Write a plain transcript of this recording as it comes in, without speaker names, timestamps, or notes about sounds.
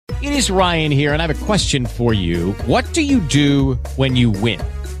It is Ryan here, and I have a question for you. What do you do when you win?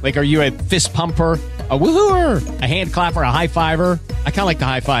 Like, are you a fist pumper, a woohooer, a hand clapper, a high fiver? I kind of like the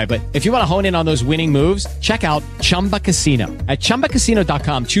high five, but if you want to hone in on those winning moves, check out Chumba Casino. At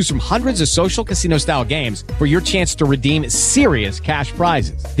ChumbaCasino.com, choose from hundreds of social casino-style games for your chance to redeem serious cash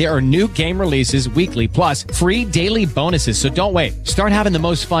prizes. There are new game releases weekly, plus free daily bonuses. So don't wait. Start having the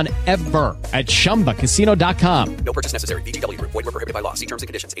most fun ever at ChumbaCasino.com. No purchase necessary. THEJOE. Void where prohibited by law. See terms and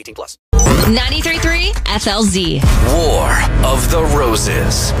conditions. 18+. 93.3 FLZ. War of the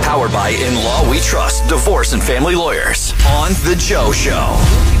Roses. Powered by In Law We Trust. Divorce and family lawyers. On The Joe Show.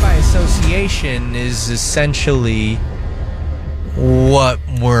 Guilty by association is essentially what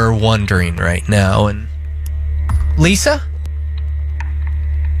we're wondering right now. And Lisa?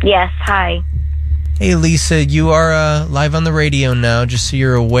 Yes, hi. Hey, Lisa, you are live on the radio now, just so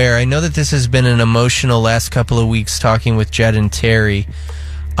you're aware. I know that this has been an emotional last couple of weeks talking with Jed and Terry.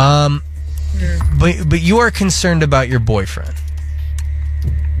 But you are concerned about your boyfriend.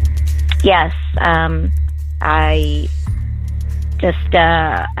 Yes, I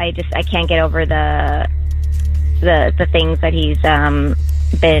can't get over the things that he's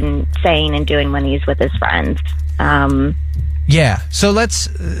been saying and doing when he's with his friends. Yeah, so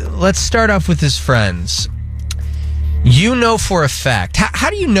let's start off with his friends. You know for a fact.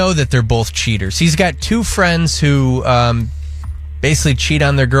 How do you know that they're both cheaters? He's got two friends who basically cheat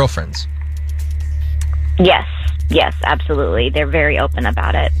on their girlfriends. Yes, absolutely. They're very open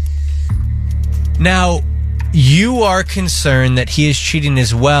about it. Now, you are concerned that he is cheating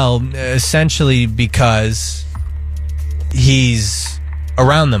as well, essentially because he's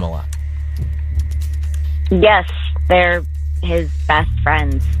around them a lot. Yes, they're his best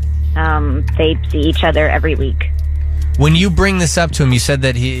friends. They see each other every week. When you bring this up to him, you said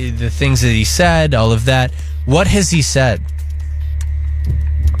that the things that he said, all of that. What has he said?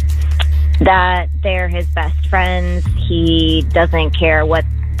 That they're his best friends. He doesn't care what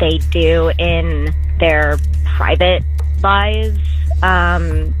they do in their private lives,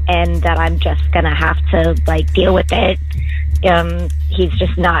 and that I'm just gonna have to deal with it. He's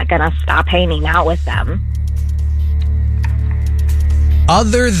just not gonna stop hanging out with them.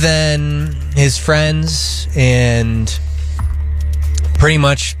 Other than his friends and pretty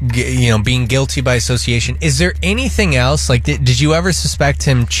much, being guilty by association, is there anything else? Like, did you ever suspect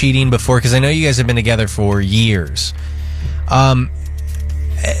him cheating before? Because I know you guys have been together for years.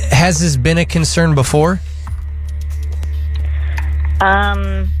 Has this been a concern before?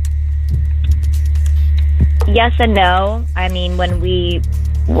 Yes and no. I mean, when we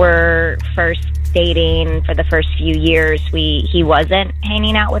were first dating for the first few years, he wasn't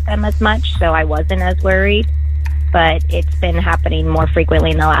hanging out with them as much, so I wasn't as worried. But it's been happening more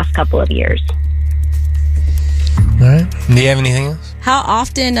frequently in the last couple of years. All right. Do you have anything else? How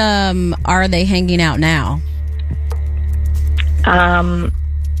often are they hanging out now?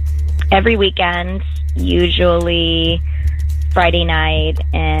 Every weekend, usually Friday night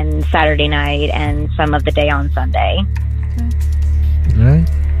and Saturday night, and some of the day on Sunday. All right.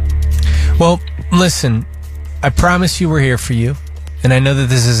 Well, listen, I promise you we're here for you. And I know that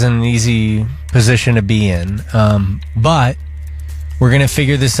this isn't an easy position to be in, but we're going to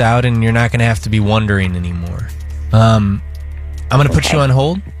figure this out, and you're not going to have to be wondering anymore. I'm going to put you on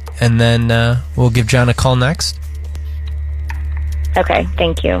hold, and then we'll give John a call next. Okay,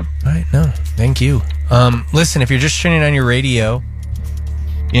 thank you. All right, no, thank you. Listen, if you're just turning on your radio,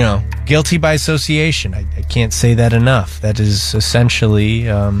 guilty by association. I can't say that enough. That is essentially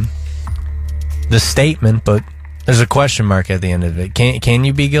the statement, but there's a question mark at the end of it. Can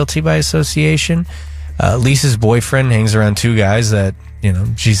you be guilty by association? Lisa's boyfriend hangs around two guys that,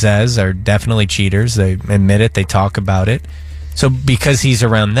 she says are definitely cheaters. They admit it. They talk about it. So because he's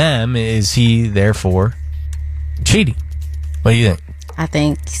around them, is he therefore cheating? What do you think? I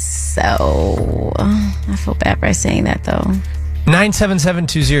think so. I feel bad by saying that, though.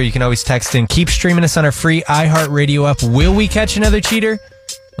 97720. You can always text in. Keep streaming us on our free iHeart Radio app. Will we catch another cheater?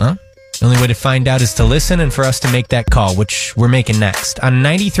 Well, the only way to find out is to listen and for us to make that call, which we're making next on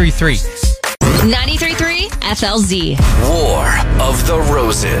 93.3. 93.3 FLZ. War of the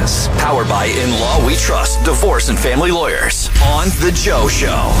Roses. Powered by In Law We Trust. Divorce and family lawyers. On The Joe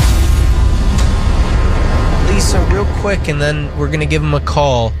Show. Lisa, real quick, and then we're going to give him a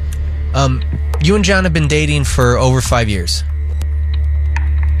call. You and John have been dating for over 5 years.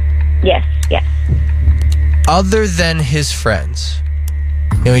 Yes. Other than his friends,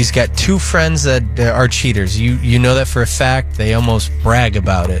 he's got two friends that are cheaters. You know that for a fact. They almost brag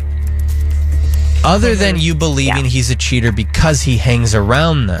about it. Other than you believing he's a cheater because he hangs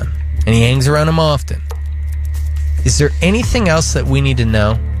around them, and he hangs around them often, is there anything else that we need to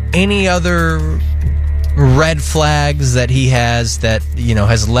know? any other red flags that he has that,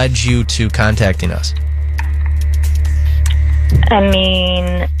 has led you to contacting us? I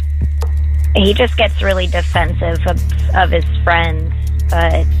mean, he just gets really defensive of his friends.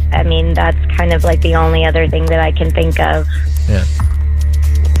 But, I mean, that's kind of like the only other thing that I can think of. Yeah.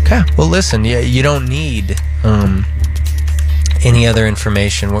 Okay. Well, listen, you don't need any other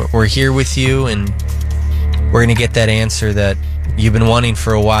information. We're here with you, and we're going to get that answer that you've been wanting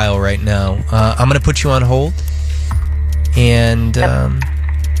for a while right now. I'm going to put you on hold, and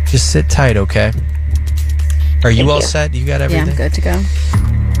just sit tight, okay? Are you all set? You got everything? Yeah, I'm good to go.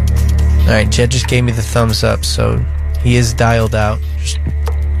 All right, Jed just gave me the thumbs up, so he is dialed out. Just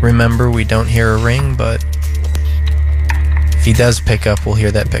remember, we don't hear a ring, but if he does pick up, we'll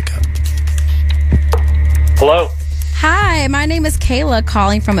hear that pickup. Hello. Hi, my name is Kayla,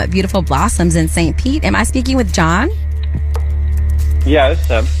 calling from Beautiful Blossoms in St. Pete. Am I speaking with John? Yeah, this is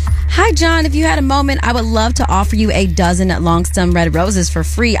Tim. Hi, John. If you had a moment, I would love to offer you a dozen long stem red roses for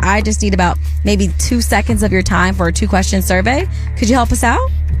free. I just need about maybe 2 seconds of your time for a 2-question survey. Could you help us out?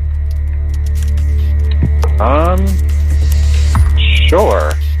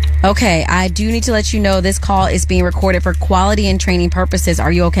 Sure. Okay, I do need to let you know this call is being recorded for quality and training purposes.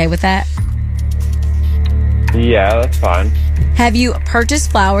 Are you okay with that? Yeah, that's fine. Have you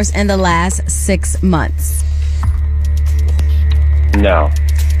purchased flowers in the last 6 months? No.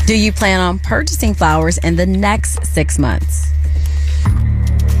 Do you plan on purchasing flowers in the next 6 months?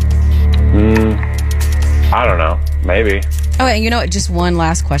 I don't know. Maybe. Oh, and you know what? Just one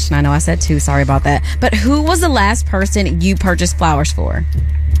last question. I know I said 2. Sorry about that. But who was the last person you purchased flowers for?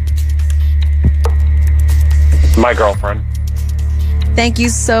 My girlfriend. Thank you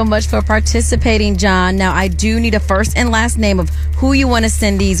so much for participating, John. Now, I do need a first and last name of who you want to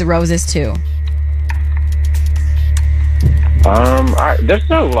send these roses to. There's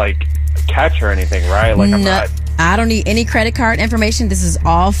no, catch or anything, right? I don't need any credit card information. This is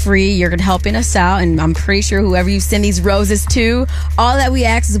all free. You're helping us out, and I'm pretty sure whoever you send these roses to, all that we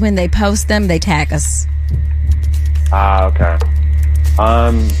ask is when they post them, they tag us. Okay.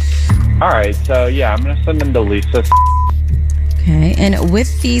 All right, so, yeah, I'm going to send them to Lisa. Okay, and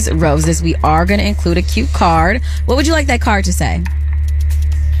with these roses, we are going to include a cute card. What would you like that card to say?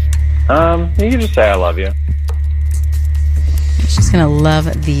 You can just say I love you. She's going to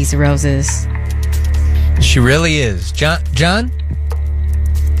love these roses. She really is. John?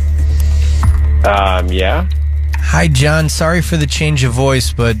 Yeah? Hi, John. Sorry for the change of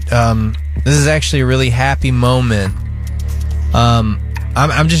voice, but this is actually a really happy moment.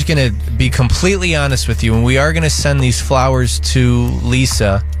 I'm just going to be completely honest with you, and we are going to send these flowers to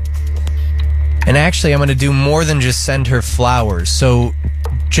Lisa. And actually, I'm going to do more than just send her flowers. So,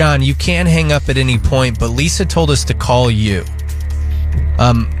 John, you can hang up at any point, but Lisa told us to call you.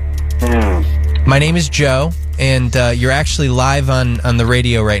 My name is Joe, and you're actually live on the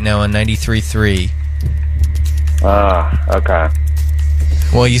radio right now on 93.3. Okay.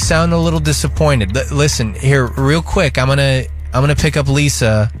 Well, you sound a little disappointed. Listen, here, real quick, I'm gonna pick up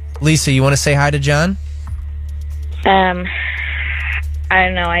Lisa. Lisa, you want to say hi to John? I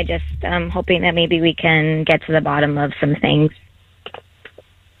don't know. I'm hoping that maybe we can get to the bottom of some things.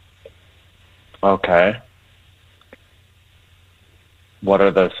 Okay. What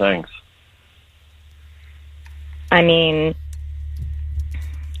are those things? I mean,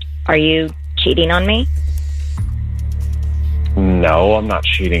 are you cheating on me? No, I'm not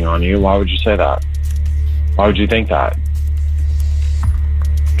cheating on you. Why would you say that? Why would you think that?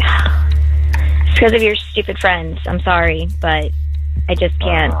 It's because of your stupid friends. I'm sorry, but I just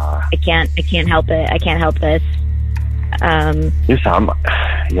can't. I can't help it. I can't help this. Lisa,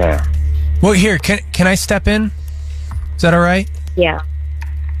 yeah. Well, here, can I step in? Is that all right? Yeah.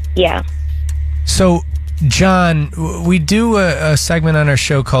 Yeah. So, John, we do a segment on our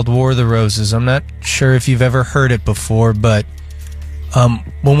show called War of the Roses. I'm not sure if you've ever heard it before, but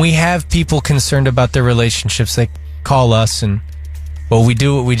when we have people concerned about their relationships, they call us, and well, we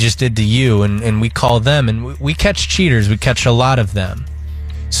do what we just did to you, and we call them, and we catch cheaters. We catch a lot of them.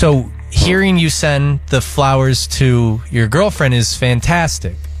 So hearing you send the flowers to your girlfriend is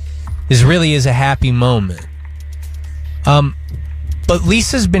fantastic. This really is a happy moment. But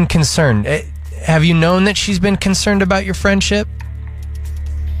Lisa's been concerned. Have you known that she's been concerned about your friendship?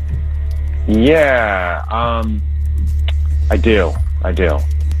 Yeah, I do.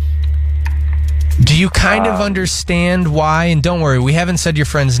 Do you kind of understand why? And don't worry, we haven't said your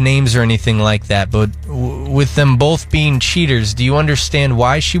friends' names or anything like that, but with them both being cheaters, do you understand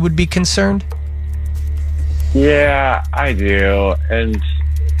why she would be concerned? Yeah, I do. And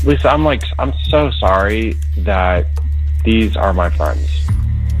Lisa, I'm so sorry that these are my friends.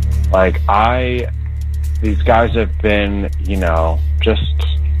 Like, these guys have been,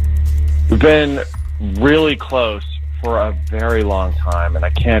 we've been really close for a very long time, and I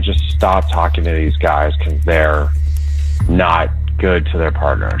can't just stop talking to these guys because they're not good to their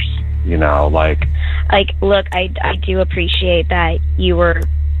partners, look, I do appreciate that you were,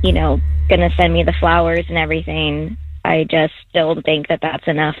 gonna send me the flowers and everything. I just still think that that's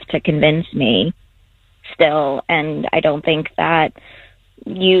enough to convince me still, and I don't think that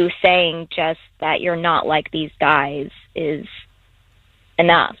you saying just that you're not like these guys is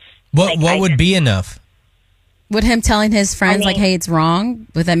enough. What would be enough? Would him telling his friends, hey, it's wrong,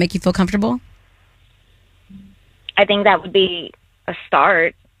 would that make you feel comfortable? I think that would be a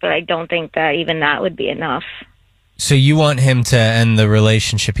start, but I don't think that even that would be enough. So you want him to end the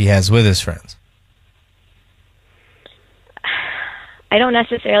relationship he has with his friends? I don't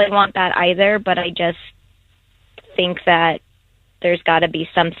necessarily want that either, but I just think that there's got to be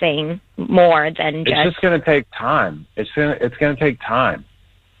something more than just... It's just going to take time. It's going to take time.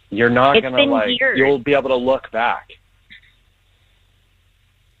 You're not going to, you'll be able to look back.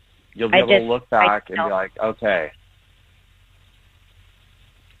 You'll be able to look back and be like, okay.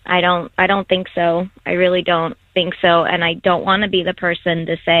 I don't think so. I really don't think so. And I don't want to be the person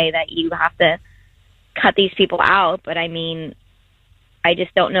to say that you have to cut these people out. But I mean, I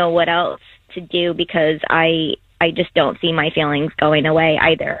just don't know what else to do because I just don't see my feelings going away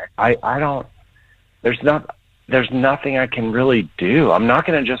either. There's nothing I can really do. I'm not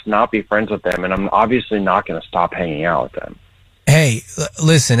going to just not be friends with them, and I'm obviously not going to stop hanging out with them. Hey,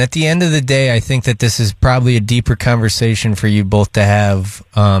 listen, at the end of the day, I think that this is probably a deeper conversation for you both to have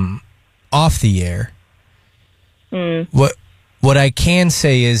off the air. What I can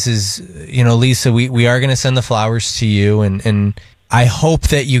say is Lisa, we are going to send the flowers to you, and I hope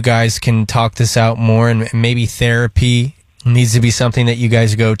that you guys can talk this out more, and maybe therapy needs to be something that you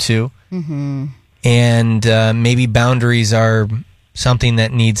guys go to. Mm-hmm. And maybe boundaries are something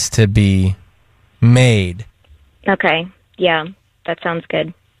that needs to be made. Okay. Yeah, that sounds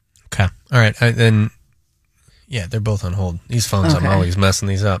good. Okay. All right. Then, yeah, they're both on hold. These phones, okay. I'm always messing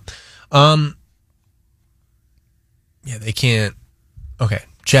these up. Yeah, they can't. Okay.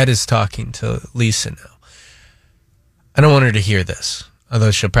 Jed is talking to Lisa now. I don't want her to hear this,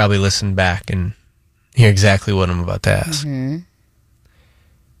 although she'll probably listen back and hear exactly what I'm about to ask. Mm-hmm.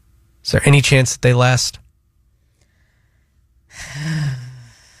 Is there any chance that they last?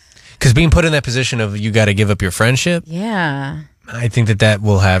 Because being put in that position of you got to give up your friendship, yeah, I think that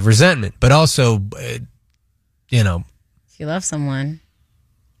will have resentment. But also, if you love someone,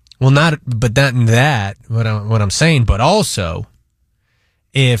 well, not in that. What I'm saying, but also,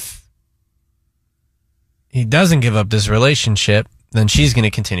 if he doesn't give up this relationship, then she's going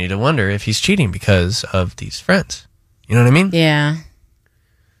to continue to wonder if he's cheating because of these friends. You know what I mean? Yeah.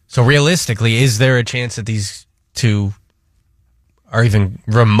 So realistically, is there a chance that these two are even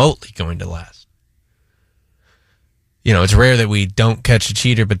remotely going to last? It's rare that we don't catch a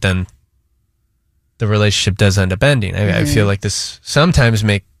cheater, but then the relationship does end up ending. I feel like this sometimes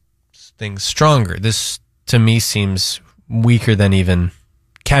makes things stronger. This, to me, seems weaker than even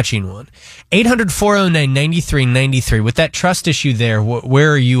catching one. 800-409-9393. With that trust issue there,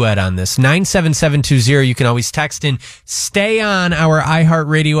 where are you at on this? 97720. You can always text in. Stay on our iHeart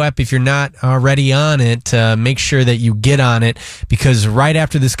Radio app if you're not already on it. Make sure that you get on it, because right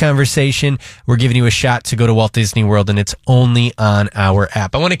after this conversation, we're giving you a shot to go to Walt Disney World, and it's only on our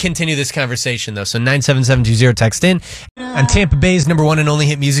app. I want to continue this conversation, though, so 97720, text in. On Tampa Bay's number one and only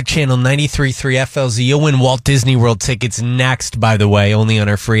hit music channel, 93.3 FLZ. You'll win Walt Disney World tickets next, by the way, only on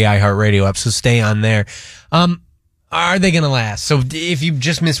our free iHeart Radio app, so stay on there. Are they going to last? So if you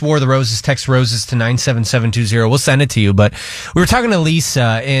just missed War of the Roses, text Roses to 97720. We'll send it to you. But we were talking to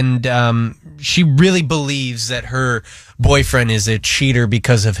Lisa, and she really believes that her boyfriend is a cheater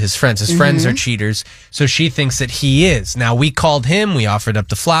because of his friends. His friends are cheaters, so she thinks that he is. Now, we called him. We offered up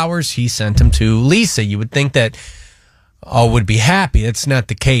the flowers. He sent them to Lisa. You would think that all would be happy. That's not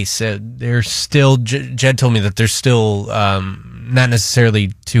the case. They're still, Jed told me that they're still not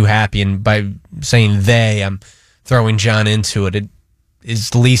necessarily too happy. And by saying they, I'm throwing John into it. It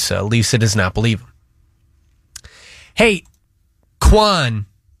is Lisa. Lisa does not believe him. Hey, Quan.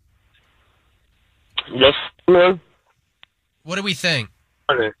 Yes, man. What do we think?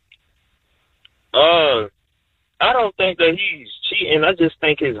 I don't think that he's cheating. I just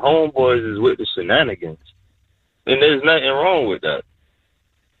think his homeboys is with the Shenanigans. And there's nothing wrong with that.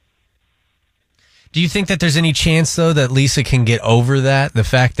 Do you think that there's any chance, though, that Lisa can get over that? The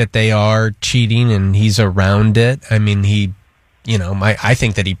fact that they are cheating and he's around it? I mean, I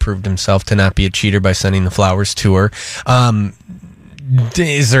think that he proved himself to not be a cheater by sending the flowers to her.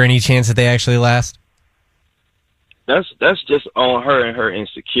 Is there any chance that they actually last? That's just on her and her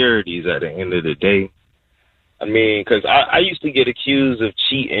insecurities at the end of the day. I mean, because I used to get accused of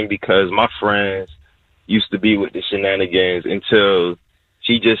cheating because my friends used to be with the Shenanigans until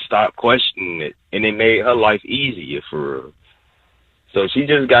she just stopped questioning it, and it made her life easier for her. So she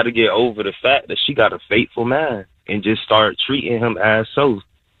just got to get over the fact that she got a faithful man and just start treating him as so.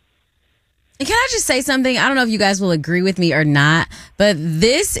 And can I just say something? I don't know if you guys will agree with me or not, but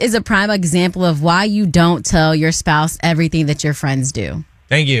this is a prime example of why you don't tell your spouse everything that your friends do.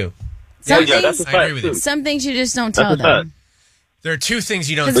 Thank you. Some Yeah, that's things, a fact, I agree with you. some things you just don't tell That's a fact. them. There are two things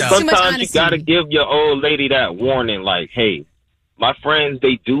you don't 'Cause it's tell. too much Sometimes you honesty. got to give your old lady that warning, like, hey, my friends,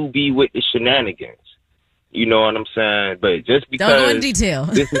 they do be with the Shenanigans. You know what I'm saying? But just Don't go in because detail.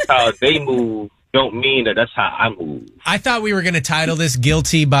 this is how they move, don't mean that that's how I move. I thought we were going to title this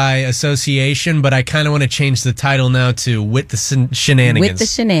Guilty by Association, but I kind of want to change the title now to With the Shenanigans. With the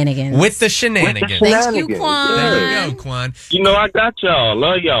Shenanigans. With the Shenanigans. Thank you, Quan. There you go, Quan. You know, I got y'all.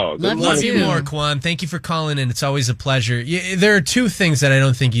 Love y'all. Good Love you Love morning. you too. more, Quan. Thank you for calling in. It's always a pleasure. There are two things that I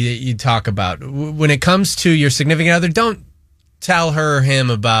don't think you talk about. When it comes to your significant other, don't tell her or him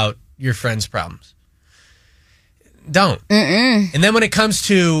about your friend's problems. Don't. And then when it comes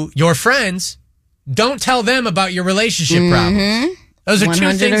to your friends, don't tell them about your relationship problems. Those are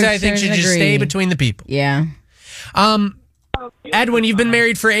two things I think should just stay agree. between the people. Yeah. Edwin, you've been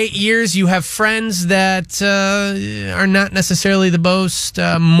married for 8 years. You have friends that are not necessarily the most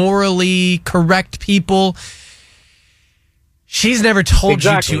morally correct people. She's never told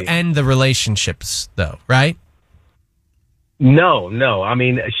you Exactly. to end the relationships, though, right? No. I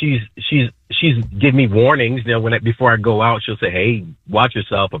mean, she's give me warnings. You know, before I go out, she'll say, "Hey, watch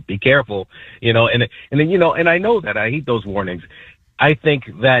yourself, or be careful." You know, and then and I know that I heed those warnings. I think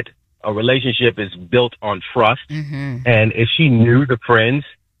that a relationship is built on trust, and if she knew the friends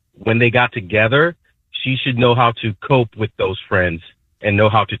when they got together, she should know how to cope with those friends and know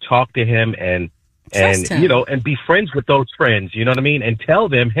how to talk to him and Trust him. and be friends with those friends. You know what I mean? And tell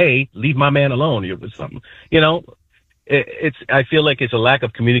them, "Hey, leave my man alone." You're with something. You know. I feel like it's a lack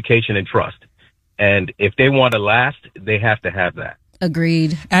of communication and trust. And if they want to last, they have to have that.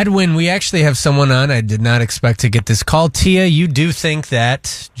 Agreed. Edwin, we actually have someone on. I did not expect to get this call. Tia, you do think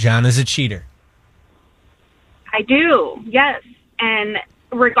that John is a cheater. I do, yes. And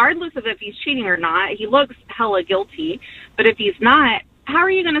regardless of if he's cheating or not, he looks hella guilty. But if he's not, how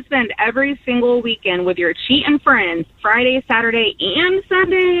are you going to spend every single weekend with your cheating friends, Friday, Saturday, and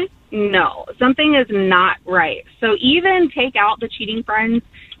Sunday? No, something is not right. So even take out the cheating friends.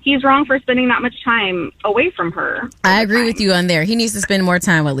 He's wrong for spending that much time away from her. I agree with you on there. He needs to spend more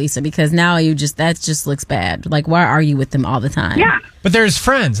time with Lisa because now that just looks bad. Like, why are you with them all the time? Yeah. But there's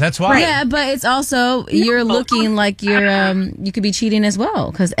friends. That's why. Yeah, but it's also you're looking like you're you could be cheating as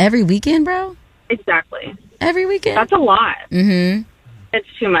well because every weekend, bro. Exactly. Every weekend. That's a lot. Mm-hmm. It's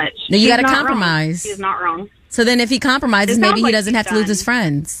too much. Now you He's got to not compromise. wrong. He's not wrong. So then, if he compromises, It sounds maybe he like doesn't he's have to lose done. his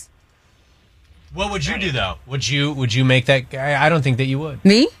friends. What would you do, though? Would you make that guy? I don't think that you would.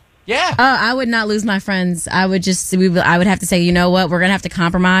 Me? Yeah. I would not lose my friends. I would I would have to say, you know what? We're gonna have to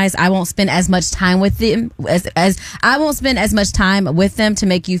compromise. I won't spend as much time with them as I won't spend as much time with them to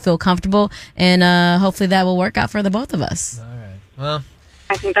make you feel comfortable, and hopefully that will work out for the both of us. All right. Well,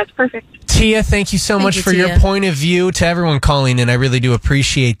 I think that's perfect. Tia, thank you so Thank much you, for Tia. your point of view. To everyone calling in, I really do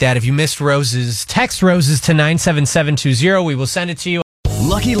appreciate that. If you missed Roses, text Roses to 97720. We will send it to you.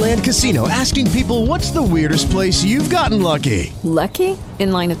 Lucky Land Casino, asking people, what's the weirdest place you've gotten lucky? Lucky?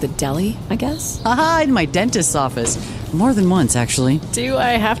 In line at the deli, I guess? Aha, in my dentist's office. More than once, actually. Do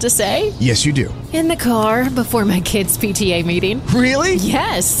I have to say? Yes, you do. In the car before my kids' PTA meeting. Really?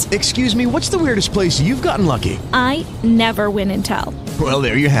 Yes. Excuse me, what's the weirdest place you've gotten lucky? I never win and tell. Well,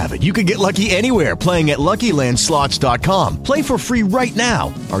 there you have it. You can get lucky anywhere, playing at LuckyLandSlots.com. Play for free right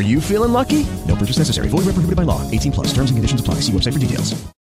now. Are you feeling lucky? No purchase necessary. Void where prohibited by law. 18+. Terms and conditions apply. See website for details.